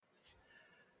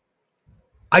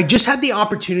I just had the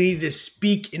opportunity to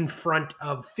speak in front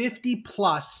of 50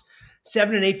 plus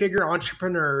 7 and 8 figure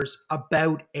entrepreneurs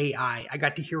about AI. I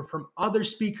got to hear from other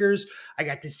speakers. I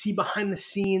got to see behind the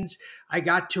scenes. I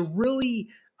got to really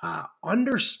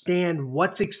understand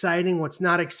what's exciting, what's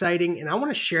not exciting. And I want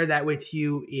to share that with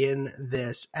you in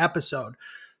this episode.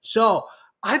 So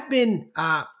I've been,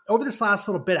 over this last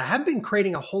little bit, I haven't been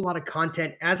creating a whole lot of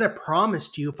content as I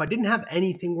promised you. If I didn't have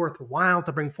anything worthwhile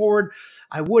to bring forward,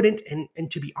 I wouldn't. And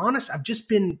to be honest, I've just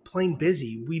been plain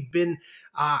busy. We've been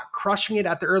crushing it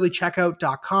at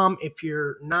theearlycheckout.com. If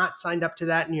you're not signed up to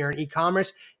that and you're in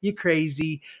e-commerce, you're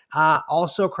crazy.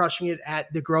 Also crushing it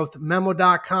at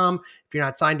thegrowthmemo.com. If you're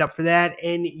not signed up for that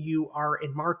and you are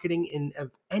in marketing of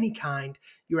any kind,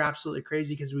 you're absolutely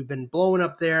crazy because we've been blowing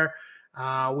up there.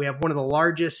 We have one of the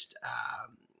largest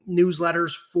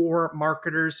newsletters for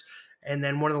marketers and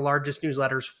then one of the largest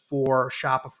newsletters for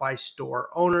Shopify store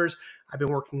owners. I've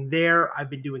been working there. I've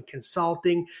been doing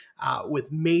consulting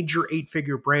with major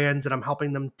 8-figure brands, and I'm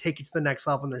helping them take it to the next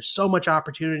level. And there's so much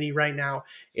opportunity right now.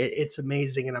 It's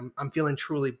amazing, and I'm feeling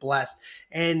truly blessed.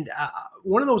 And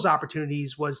one of those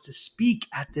opportunities was to speak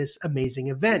at this amazing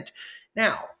event.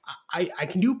 Now, I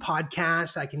can do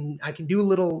podcasts. I can do a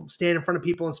little stand in front of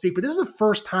people and speak, but this is the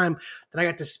first time that I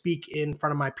got to speak in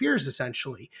front of my peers,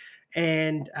 essentially.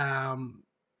 And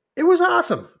it was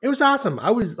awesome. It was awesome.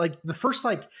 I was like the first,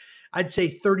 I'd say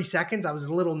 30 seconds, I was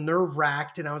a little nerve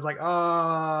wracked and I was like,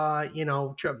 my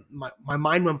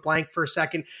mind went blank for a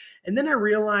second. And then I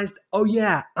realized, oh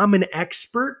yeah, I'm an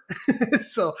expert.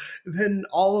 So then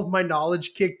all of my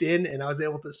knowledge kicked in and I was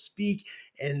able to speak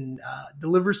and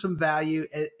deliver some value.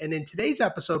 And in today's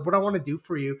episode, what I want to do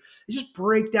for you is just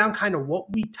break down kind of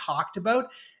what we talked about.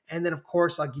 And then of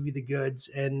course, I'll give you the goods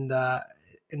and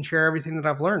share everything that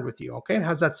I've learned with you. Okay.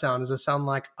 How's that sound? Does that sound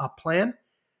like a plan?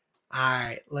 All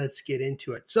right, let's get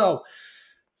into it. So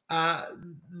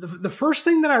the first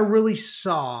thing that I really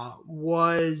saw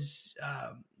was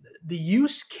the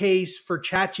use case for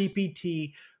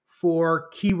ChatGPT for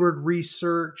keyword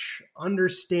research,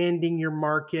 understanding your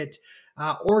market,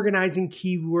 organizing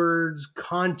keywords,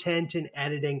 content, and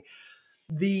editing.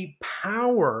 The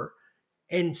power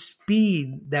and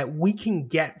speed that we can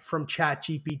get from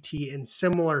ChatGPT and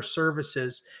similar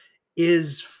services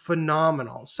is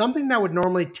phenomenal. Something that would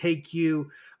normally take you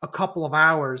a couple of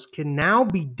hours can now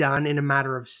be done in a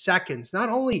matter of seconds. Not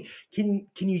only can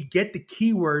you get the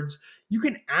keywords, you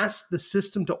can ask the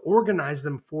system to organize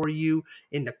them for you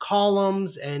into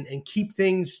columns and keep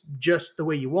things just the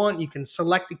way you want. You can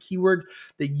select the keyword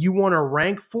that you want to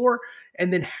rank for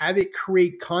and then have it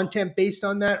create content based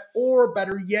on that. Or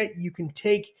better yet, you can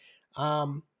take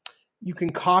you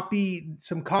can copy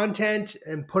some content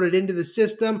and put it into the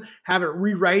system, have it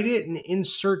rewrite it and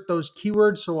insert those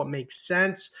keywords so it makes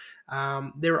sense.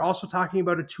 They were also talking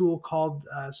about a tool called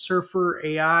Surfer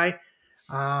AI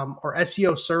or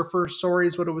SEO Surfer, sorry,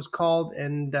 is what it was called.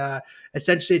 And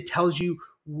essentially it tells you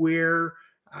where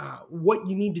what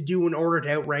you need to do in order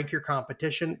to outrank your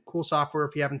competition. Cool software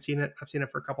if you haven't seen it. I've seen it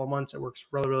for a couple of months. It works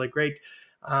really, really great.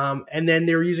 And then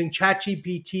they were using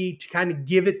ChatGPT to kind of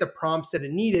give it the prompts that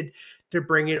it needed to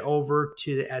bring it over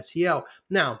to the SEO.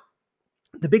 Now,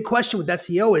 the big question with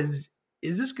SEO is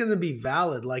this going to be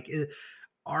valid? Like,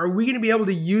 are we going to be able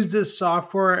to use this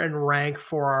software and rank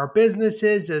for our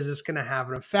businesses? Is this going to have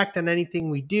an effect on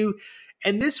anything we do?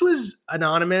 And this was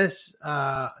anonymous.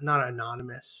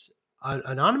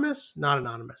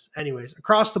 Anyways,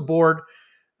 across the board,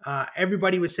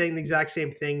 everybody was saying the exact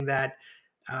same thing, that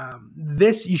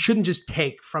this you shouldn't just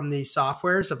take from these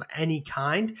softwares of any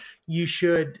kind. You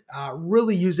should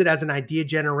really use it as an idea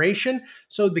generation.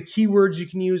 So the keywords you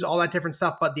can use, all that different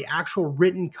stuff, but the actual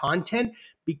written content,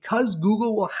 because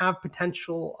Google will have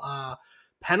potential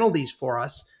penalties for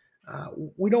us,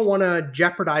 we don't want to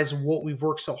jeopardize what we've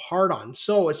worked so hard on.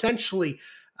 So essentially,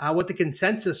 what the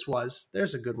consensus was,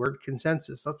 there's a good word,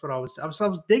 consensus. That's what I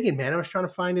was digging, man. I was trying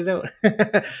to find it out.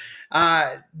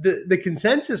 The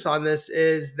consensus on this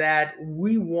is that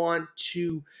we want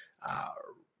to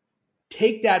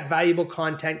take that valuable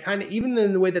content, kind of even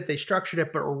in the way that they structured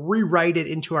it, but rewrite it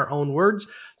into our own words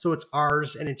so it's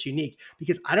ours and it's unique.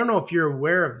 Because I don't know if you're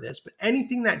aware of this, but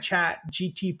anything that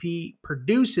ChatGPT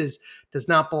produces does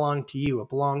not belong to you. It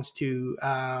belongs to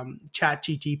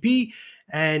ChatGPT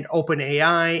and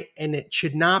OpenAI, and it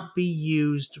should not be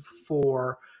used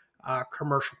for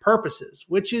commercial purposes,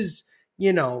 which is,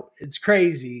 it's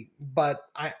crazy, but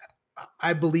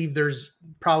I believe there's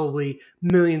probably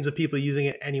millions of people using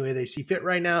it any way they see fit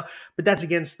right now, but that's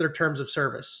against their terms of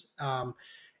service.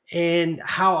 And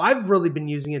how I've really been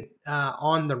using it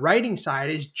on the writing side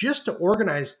is just to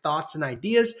organize thoughts and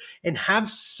ideas and have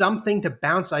something to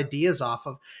bounce ideas off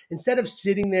of. Instead of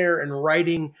sitting there and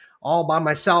writing all by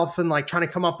myself and like trying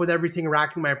to come up with everything,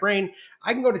 racking my brain,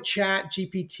 I can go to Chat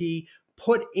GPT,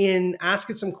 ask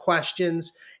it some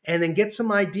questions, and then get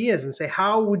some ideas and say,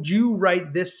 how would you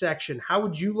write this section? How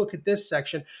would you look at this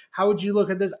section? How would you look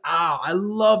at this? I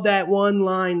love that one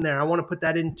line there. I want to put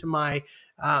that into my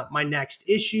next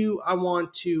issue. I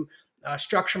want to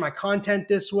structure my content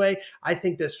this way. I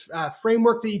think this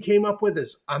framework that you came up with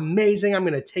is amazing. I'm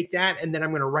going to take that and then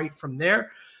I'm going to write from there.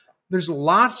 There's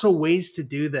lots of ways to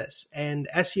do this, and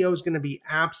SEO is going to be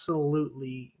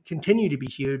absolutely continue to be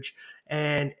huge,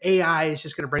 and AI is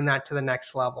just going to bring that to the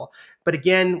next level. But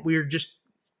again, we're just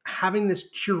having this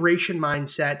curation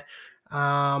mindset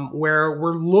where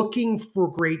we're looking for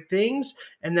great things,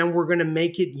 and then we're going to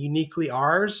make it uniquely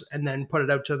ours and then put it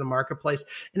out to the marketplace.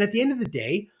 And at the end of the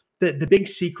day, the big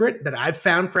secret that I've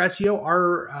found for SEO,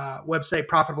 our website,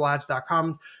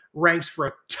 profitableads.com, ranks for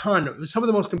a ton of some of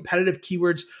the most competitive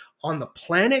keywords on the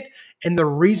planet. And the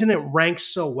reason it ranks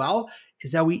so well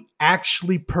is that we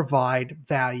actually provide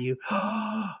value.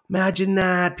 Imagine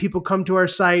that. People come to our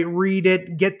site, read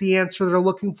it, get the answer they're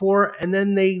looking for, and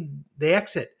then they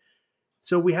exit.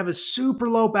 So we have a super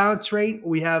low bounce rate.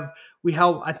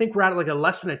 I think we're at like a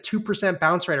less than a 2%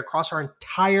 bounce rate across our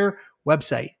entire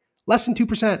website. Less than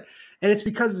 2%. And it's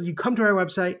because you come to our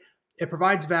website, it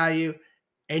provides value,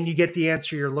 and you get the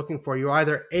answer you're looking for. You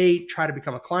either try to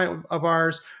become a client of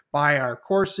ours, buy our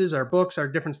courses, our books, our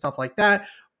different stuff like that,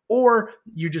 or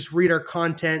you just read our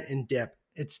content and dip.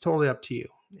 It's totally up to you.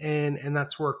 And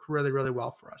that's worked really, really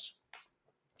well for us.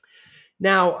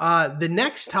 Now, the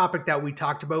next topic that we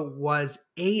talked about was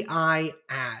AI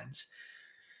ads.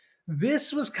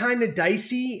 This was kind of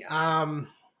dicey.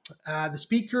 The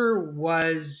speaker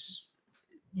was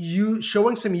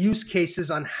showing some use cases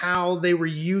on how they were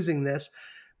using this.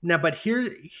 Now, but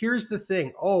here's the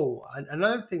thing.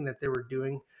 Another thing that they were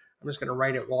doing, I'm just going to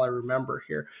write it while I remember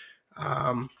here.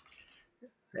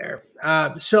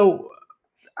 So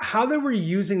how they were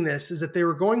using this is that they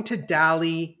were going to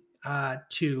DALL-E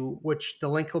 2, which the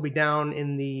link will be down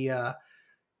in the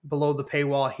below the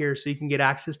paywall here, so you can get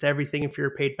access to everything if you're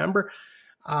a paid member.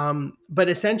 But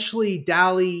essentially,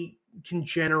 DALL-E can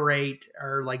generate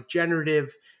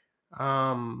generative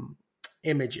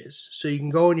images. So you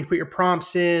can go and you put your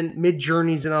prompts in.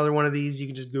 Midjourney's another one of these. You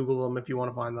can just Google them if you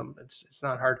want to find them. It's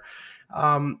not hard.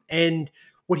 And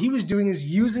what he was doing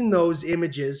is using those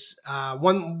images.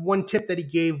 One tip that he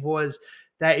gave was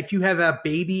that if you have a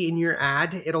baby in your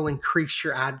ad, it'll increase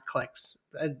your ad clicks.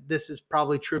 This is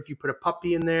probably true if you put a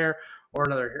puppy in there or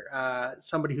another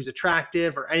somebody who's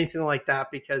attractive or anything like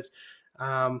that, because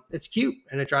it's cute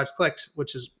and it drives clicks,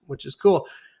 which is cool.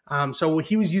 So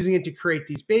he was using it to create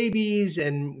these babies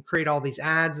and create all these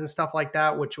ads and stuff like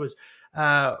that, which was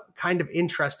kind of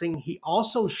interesting. He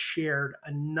also shared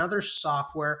another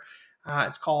software.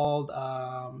 It's called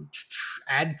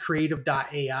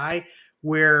adcreative.ai,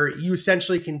 where you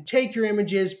essentially can take your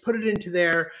images, put it into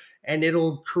there, and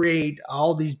it'll create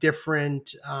all these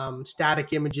different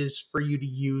static images for you to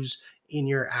use in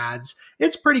your ads.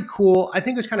 It's pretty cool. I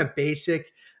think it was kind of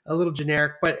basic, a little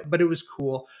generic, but it was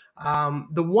cool.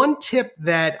 The one tip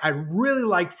that I really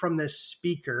liked from this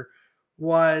speaker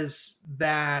was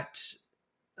that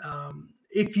how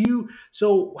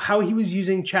he was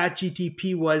using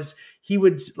ChatGPT was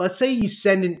let's say you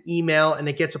send an email and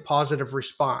it gets a positive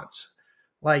response.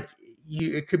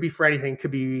 It could be for anything. It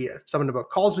could be someone to book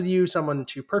calls with you, someone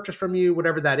to purchase from you,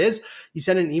 whatever that is. You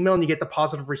send an email and you get the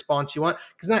positive response you want,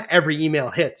 because not every email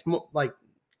hits. Like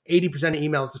 80% of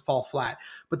emails just fall flat.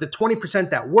 But the 20%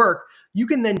 that work, you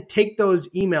can then take those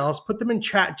emails, put them in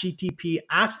ChatGPT,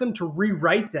 ask them to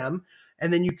rewrite them,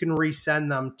 and then you can resend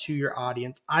them to your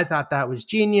audience. I thought that was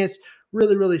genius.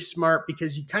 Really, really smart,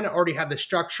 because you kind of already have the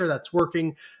structure that's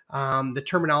working, the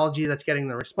terminology that's getting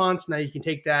the response. Now you can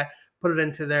take that, put it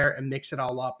into there, and mix it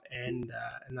all up, and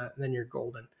then you're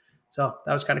golden. So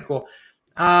that was kind of cool.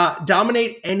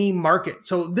 Dominate any market.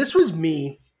 So this was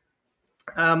me.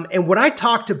 And what I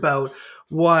talked about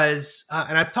was,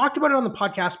 and I've talked about it on the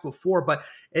podcast before, but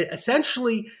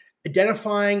essentially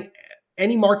identifying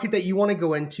any market that you want to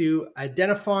go into,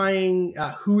 identifying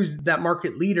who's that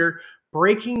market leader,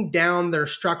 breaking down their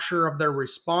structure of their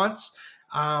response,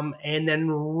 and then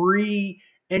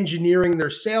re-engineering their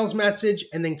sales message,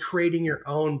 and then creating your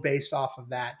own based off of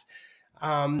that.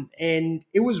 And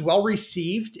it was well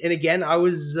received. And again, I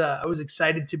was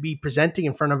excited to be presenting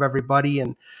in front of everybody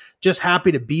and just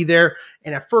happy to be there.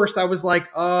 And at first I was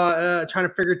like, trying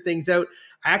to figure things out.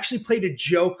 I actually played a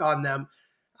joke on them.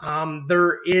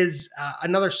 There is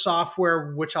another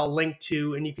software which I'll link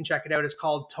to, and you can check it out. It's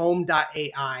called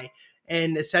Tome.ai,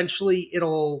 and essentially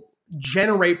it'll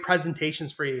generate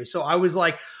presentations for you. So I was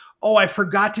like, oh, I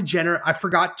forgot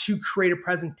to create a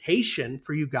presentation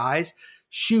for you guys.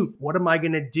 Shoot, what am I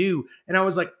going to do? And I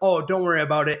was like, oh, don't worry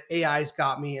about it. AI's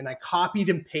got me. And I copied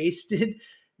and pasted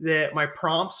my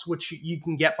prompts, which you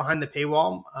can get behind the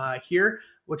paywall here,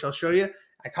 which I'll show you.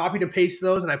 I copied and pasted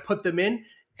those and I put them in,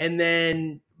 and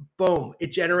then boom,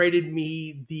 it generated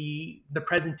me the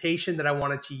presentation that I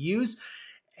wanted to use.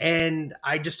 And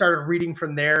I just started reading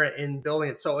from there and building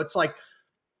it. So it's like,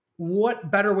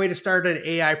 what better way to start an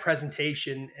AI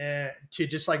presentation to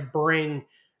just like bring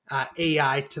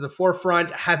AI to the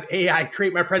forefront, have AI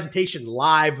create my presentation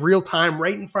live, real time,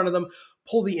 right in front of them,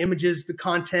 pull the images, the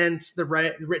content, the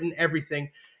written,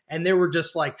 everything. And they were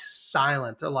just like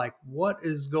silent. They're like, what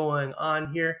is going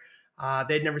on here?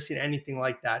 They'd never seen anything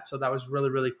like that. So that was really,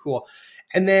 really cool.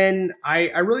 And then I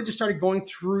really just started going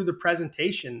through the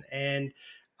presentation, and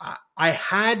I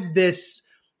had this,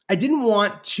 I didn't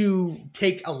want to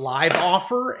take a live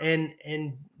offer and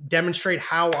demonstrate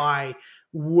how I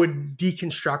would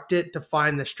deconstruct it to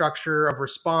find the structure of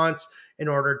response in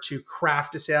order to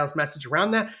craft a sales message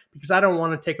around that, because I don't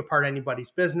want to take apart anybody's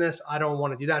business. I don't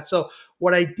want to do that. So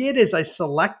what I did is I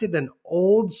selected an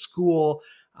old school,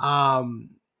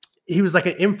 he was like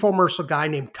an infomercial guy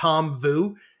named Tom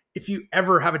Vu. If you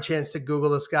ever have a chance to Google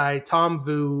this guy, Tom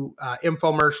Vu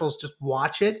infomercials, just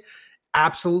watch it.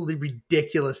 Absolutely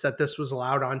ridiculous that this was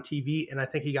allowed on TV. And I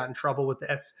think he got in trouble with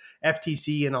the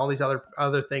FTC and all these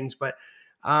other things. But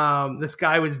this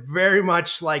guy was very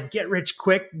much like get rich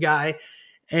quick guy.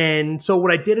 And so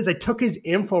what I did is I took his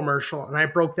infomercial and I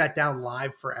broke that down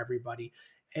live for everybody.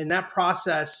 And that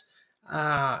process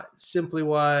simply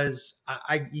was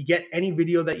you get any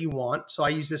video that you want. So I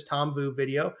use this Tom Vu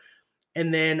video,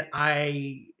 and then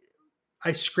I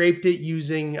scraped it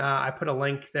using, I put a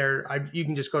link there. You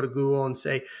can just go to Google and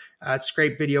say,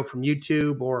 scrape video from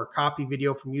YouTube, or copy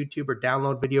video from YouTube, or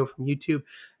download video from YouTube.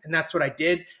 And that's what I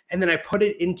did. And then I put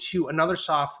it into another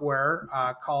software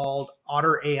called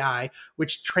Otter AI,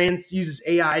 which uses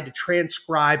AI to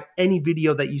transcribe any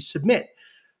video that you submit.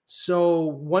 So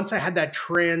once I had that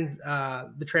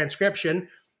the transcription,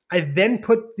 I then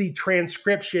put the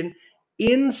transcription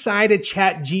inside a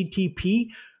ChatGPT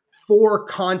for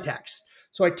context.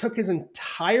 So I took his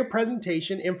entire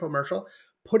presentation infomercial,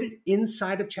 put it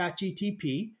inside of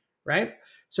ChatGPT, right?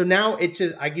 So now I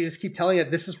just keep telling it,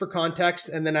 this is for context.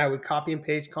 And then I would copy and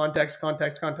paste context.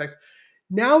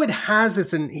 Now it has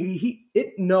this, and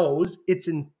it knows its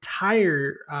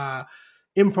entire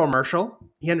infomercial.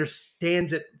 He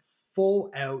understands it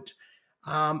full out.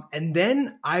 And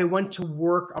then I went to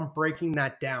work on breaking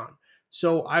that down.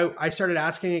 So I started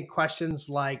asking it questions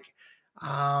like,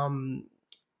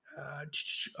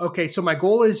 okay, so my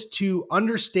goal is to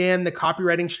understand the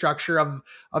copywriting structure of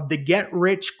the get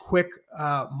rich quick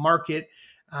market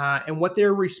and what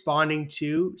they're responding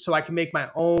to, so I can make my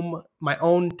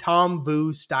own Tom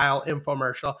Vu style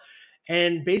infomercial.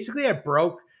 And basically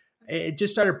it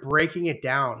just started breaking it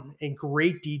down in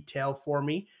great detail for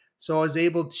me. So I was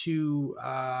able to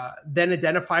then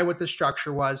identify what the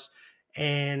structure was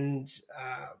and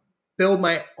build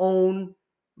my own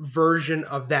version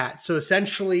of that. So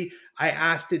essentially, I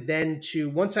asked it then to,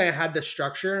 once I had the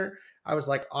structure, I was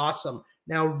like, awesome.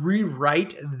 Now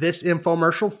rewrite this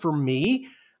infomercial for me,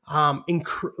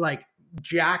 like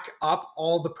jack up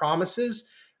all the promises.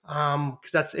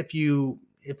 Because that's if you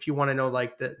want to know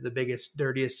like the biggest,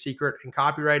 dirtiest secret in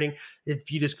copywriting,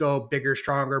 if you just go bigger,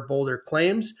 stronger, bolder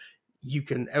claims, you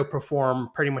can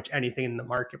outperform pretty much anything in the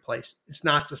marketplace. It's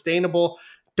not sustainable.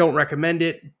 Don't recommend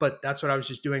it, but that's what I was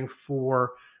just doing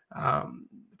for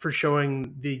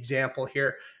showing the example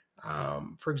here,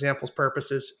 for example's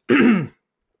purposes.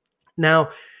 Now,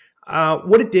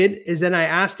 what it did is then I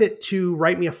asked it to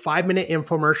write me a 5-minute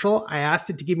infomercial. I asked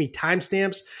it to give me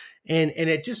timestamps, and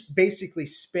it just basically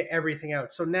spit everything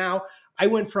out. So now I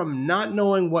went from not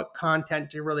knowing what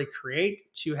content to really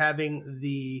create to having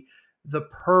the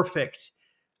perfect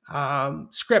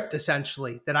script,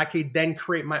 essentially, that I could then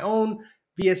create my own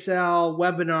VSL,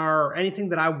 webinar, or anything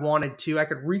that I wanted to. I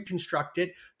could reconstruct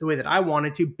it the way that I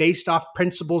wanted to based off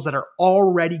principles that are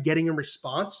already getting a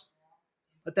response.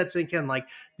 Let that sink in. Like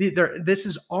this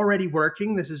is already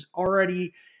working. This is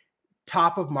already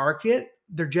top of market.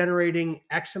 they're generating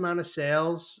X amount of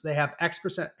sales. They have X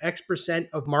percent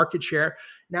of market share.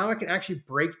 Now I can actually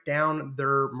break down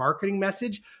their marketing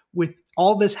message with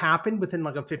all this happened within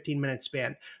like a 15-minute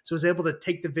span. So I was able to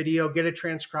take the video, get it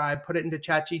transcribed, put it into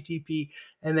ChatGPT,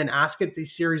 and then ask it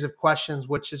these series of questions,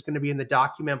 which is going to be in the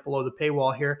document below the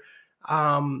paywall here,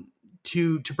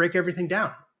 to break everything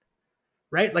down.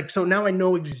 Right? Like, so now I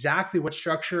know exactly what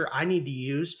structure I need to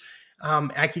use.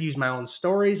 I could use my own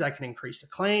stories. I can increase the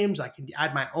claims. I can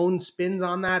add my own spins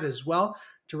on that as well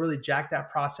to really jack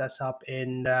that process up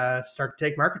and start to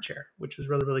take market share, which was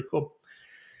really, really cool.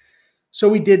 So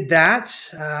we did that.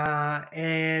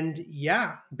 And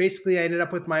yeah, basically I ended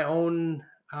up with my own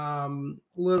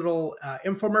little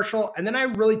infomercial. And then I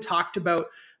really talked about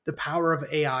the power of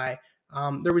AI.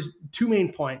 There was two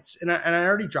main points, and I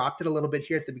already dropped it a little bit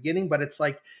here at the beginning, but it's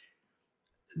like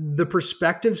the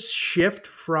perspective shift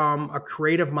from a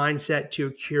creative mindset to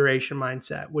a curation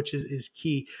mindset, which is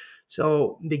key.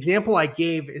 So the example I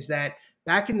gave is that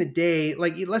back in the day,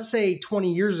 like let's say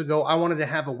 20 years ago, I wanted to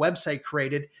have a website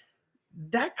created.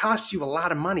 That cost you a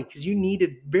lot of money because you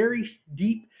needed very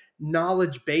deep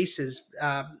knowledge bases,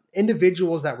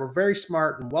 individuals that were very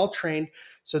smart and well-trained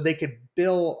so they could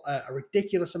bill a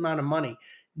ridiculous amount of money.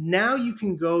 Now you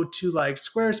can go to like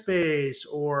Squarespace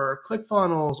or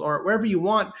ClickFunnels or wherever you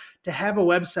want to have a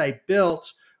website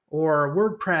built, or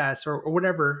WordPress or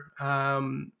whatever,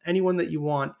 anyone that you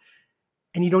want.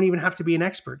 And you don't even have to be an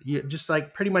expert. You just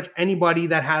like pretty much anybody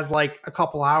that has like a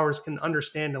couple hours can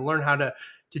understand and learn how to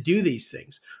do these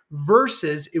things,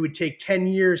 versus it would take 10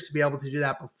 years to be able to do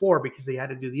that before because they had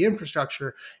to do the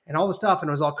infrastructure and all the stuff. And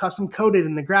it was all custom coded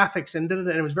and the graphics and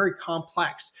it was very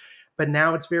complex, but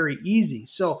now it's very easy.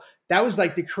 So that was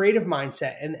like the creative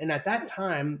mindset. And at that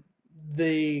time,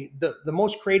 the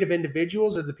most creative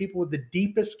individuals or the people with the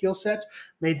deepest skill sets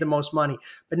made the most money.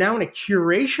 But now in a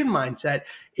curation mindset,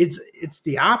 it's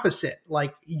the opposite.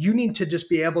 Like you need to just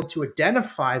be able to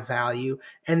identify value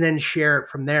and then share it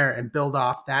from there and build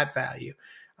off that value.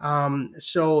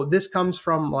 So this comes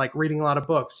from like reading a lot of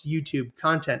books, YouTube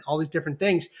content, all these different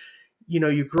things. You know,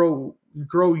 you grow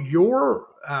your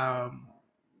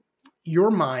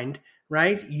mind,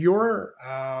 right?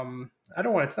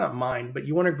 It's not mind, but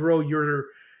you want to grow your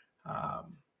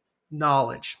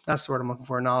knowledge. That's the word I'm looking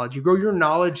for, knowledge. You grow your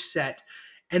knowledge set,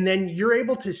 and then you're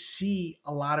able to see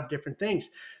a lot of different things.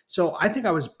 So I think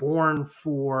I was born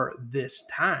for this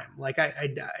time. Like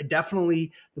I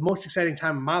definitely the most exciting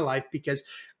time of my life because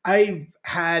I've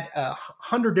had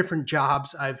 100 different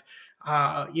jobs. I've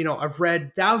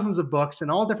read thousands of books and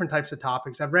all different types of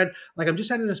topics. I'm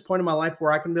just at this point in my life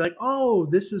where I can be like, oh,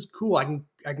 this is cool. I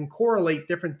can correlate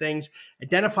different things,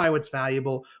 identify what's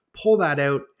valuable, pull that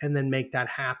out, and then make that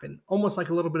happen. Almost like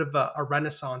a little bit of a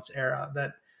Renaissance era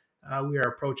that we are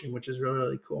approaching, which is really,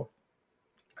 really cool.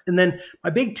 And then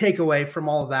my big takeaway from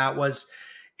all of that was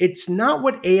it's not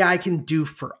what AI can do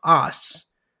for us.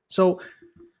 So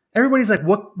everybody's like,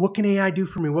 what can AI do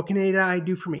for me? What can AI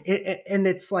do for me? And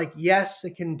it's like, yes,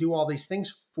 it can do all these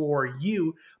things for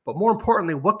you, but more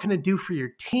importantly, what can it do for your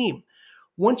team?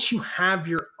 Once you have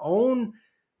your own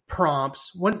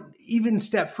prompts, one even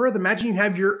step further, imagine you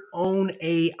have your own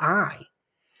AI.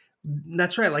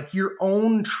 That's right, like your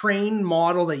own trained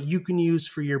model that you can use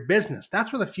for your business.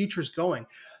 That's where the future is going.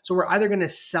 So we're either going to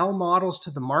sell models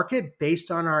to the market based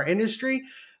on our industry,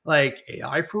 like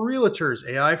AI for realtors,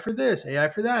 AI for this, AI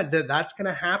for that. That's going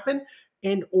to happen.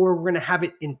 Or we're going to have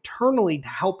it internally to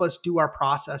help us do our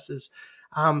processes.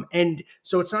 And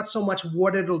so it's not so much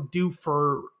what it'll do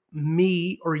for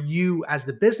me or you as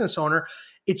the business owner,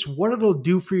 it's what it'll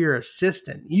do for your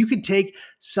assistant. You could take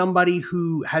somebody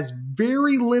who has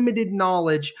very limited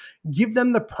knowledge, give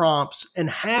them the prompts, and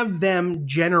have them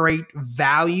generate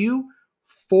value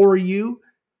for you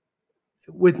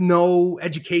with no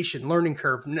education, learning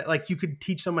curve. Like you could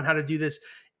teach someone how to do this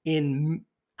in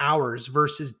hours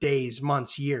versus days,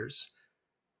 months, years.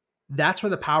 That's where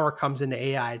the power comes into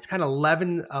AI. It's kind of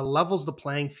levels the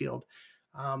playing field.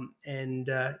 So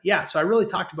I really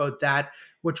talked about that,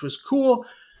 which was cool.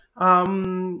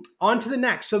 On to the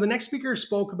next. So the next speaker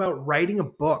spoke about writing a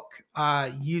book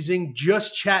using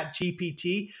just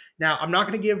ChatGPT. Now, I'm not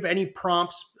going to give any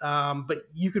prompts, but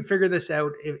you could figure this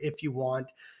out if you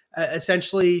want.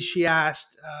 Essentially, she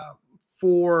asked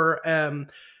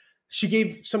she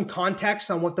gave some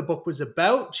context on what the book was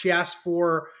about. She asked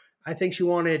for, I think she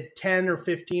wanted 10 or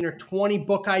 15 or 20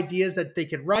 book ideas that they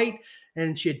could write.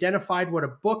 And she identified what a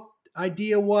book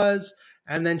idea was.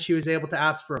 And then she was able to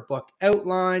ask for a book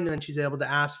outline. And then she's able to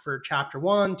ask for chapter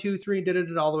 1, 2, 3, did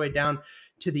it all the way down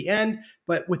to the end.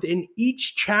 But within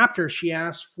each chapter, she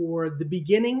asked for the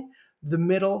beginning, the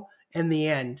middle, and the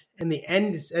end. And the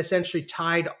end is essentially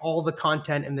tied all the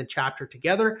content in the chapter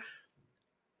together.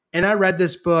 And I read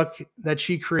this book that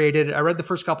she created. I read the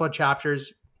first couple of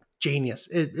chapters. Genius.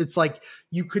 It's like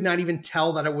you could not even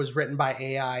tell that it was written by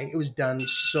AI. It was done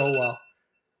so well.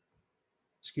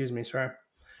 Excuse me, sorry.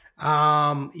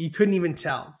 You couldn't even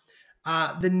tell.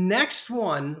 The next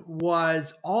one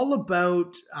was all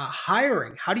about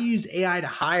hiring. How do you use AI to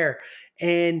hire?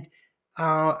 And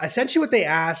essentially what they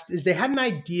asked is they had an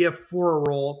idea for a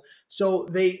role. So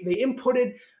they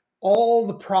inputted all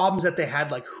the problems that they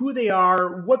had, like who they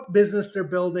are, what business they're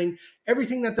building,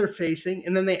 everything that they're facing.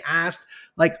 And then they asked,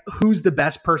 like, who's the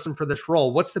best person for this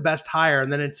role? What's the best hire?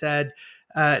 And then it said,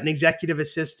 an executive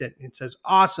assistant. It says,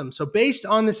 awesome. So based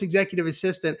on this executive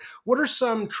assistant, what are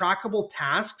some trackable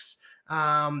tasks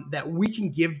that we can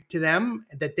give to them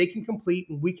that they can complete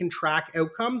and we can track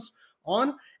outcomes on?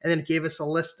 And then it gave us a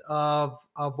list of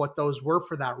what those were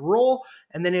for that role.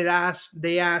 And then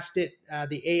they asked it,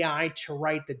 the AI, to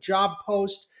write the job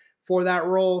post for that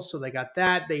role. So they got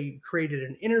that. They created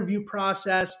an interview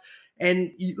process,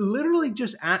 and you literally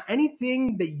just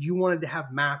anything that you wanted to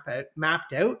have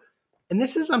mapped out. And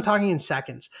this is, I'm talking in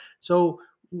seconds. So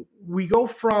we go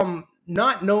from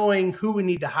not knowing who we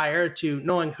need to hire to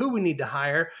knowing who we need to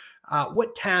hire,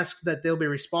 what tasks that they'll be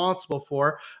responsible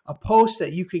for, a post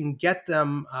that you can get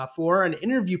them for, an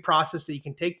interview process that you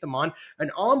can take them on,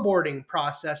 an onboarding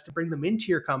process to bring them into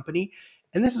your company.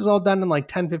 And this is all done in like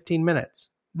 10, 15 minutes.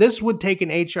 This would take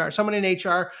someone in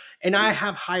HR, and I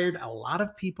have hired a lot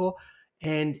of people,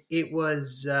 and it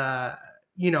was,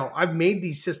 I've made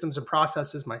these systems and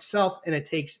processes myself, and it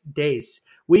takes days,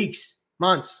 weeks,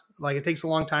 months. Like, it takes a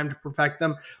long time to perfect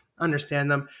them,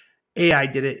 understand them. AI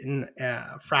did it in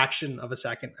a fraction of a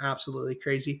second. Absolutely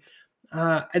crazy.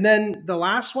 And then the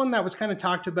last one that was kind of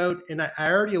talked about, and I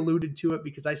already alluded to it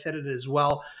because I said it as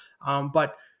well,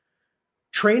 but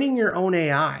training your own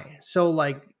AI. So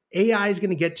like, AI is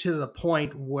going to get to the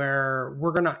point where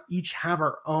we're going to each have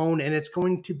our own, and it's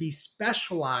going to be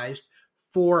specialized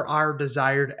for our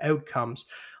desired outcomes.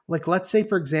 Like, let's say,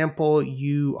 for example,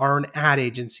 you are an ad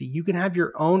agency. You can have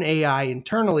your own AI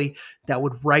internally that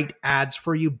would write ads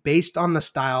for you based on the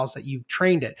styles that you've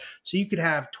trained it. So you could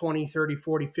have 20, 30,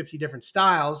 40, 50 different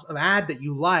styles of ad that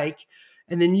you like,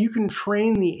 and then you can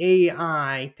train the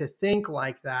AI to think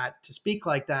like that, to speak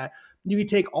like that. You could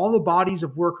take all the bodies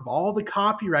of work of all the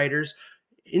copywriters,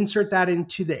 insert that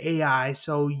into the AI.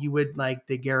 So you would, like,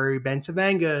 the Gary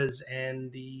Bencivengas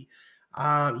and the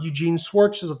Eugene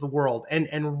Schwartzes of the world,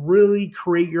 and really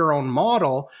create your own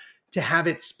model to have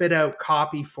it spit out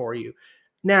copy for you.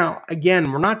 Now,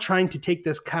 again, we're not trying to take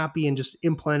this copy and just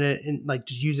implement it and like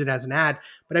just use it as an ad,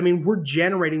 but I mean, we're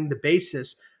generating the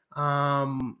basis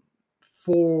for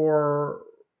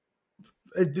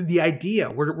the idea.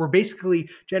 We're basically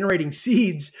generating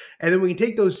seeds, and then we can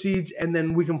take those seeds and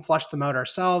then we can flush them out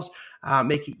ourselves,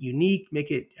 make it unique,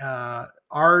 make it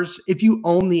ours. If you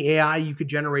own the AI, you could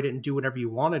generate it and do whatever you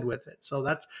wanted with it. So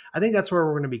I think that's where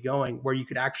we're going to be going, where you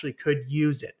could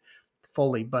use it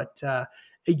fully. But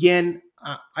again,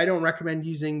 I don't recommend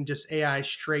using just AI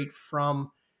straight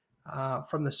from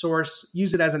the source.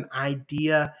 Use it as an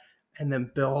idea and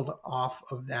then build off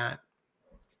of that.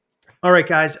 All right,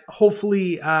 guys.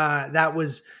 Hopefully that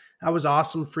was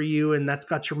awesome for you, and that's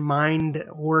got your mind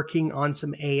working on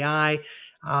some AI.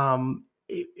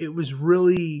 It was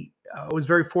really, I was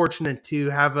very fortunate to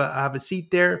have a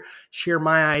seat there, share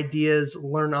my ideas,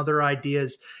 learn other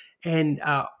ideas. And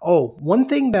one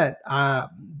thing that I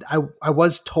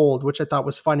was told, which I thought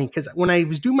was funny, because when I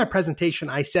was doing my presentation,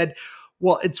 I said,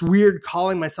 well, it's weird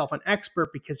calling myself an expert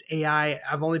because AI,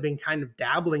 I've only been kind of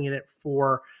dabbling in it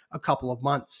for a couple of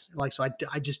months. Like, so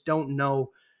I just don't know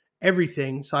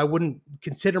everything. So I wouldn't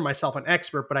consider myself an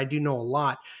expert, but I do know a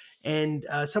lot. And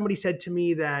somebody said to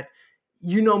me that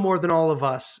you know more than all of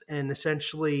us, and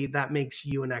essentially that makes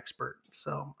you an expert.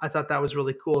 So I thought that was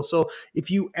really cool. So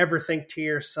if you ever think to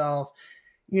yourself,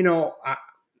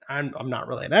 I'm not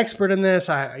really an expert in this,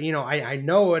 I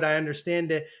know it, I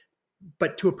understand it,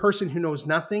 but to a person who knows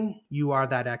nothing, you are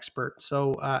that expert.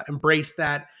 So embrace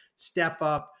that, step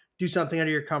up, do something out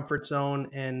of your comfort zone,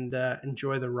 and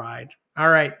enjoy the ride. All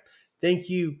right. Thank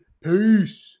you.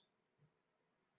 Peace.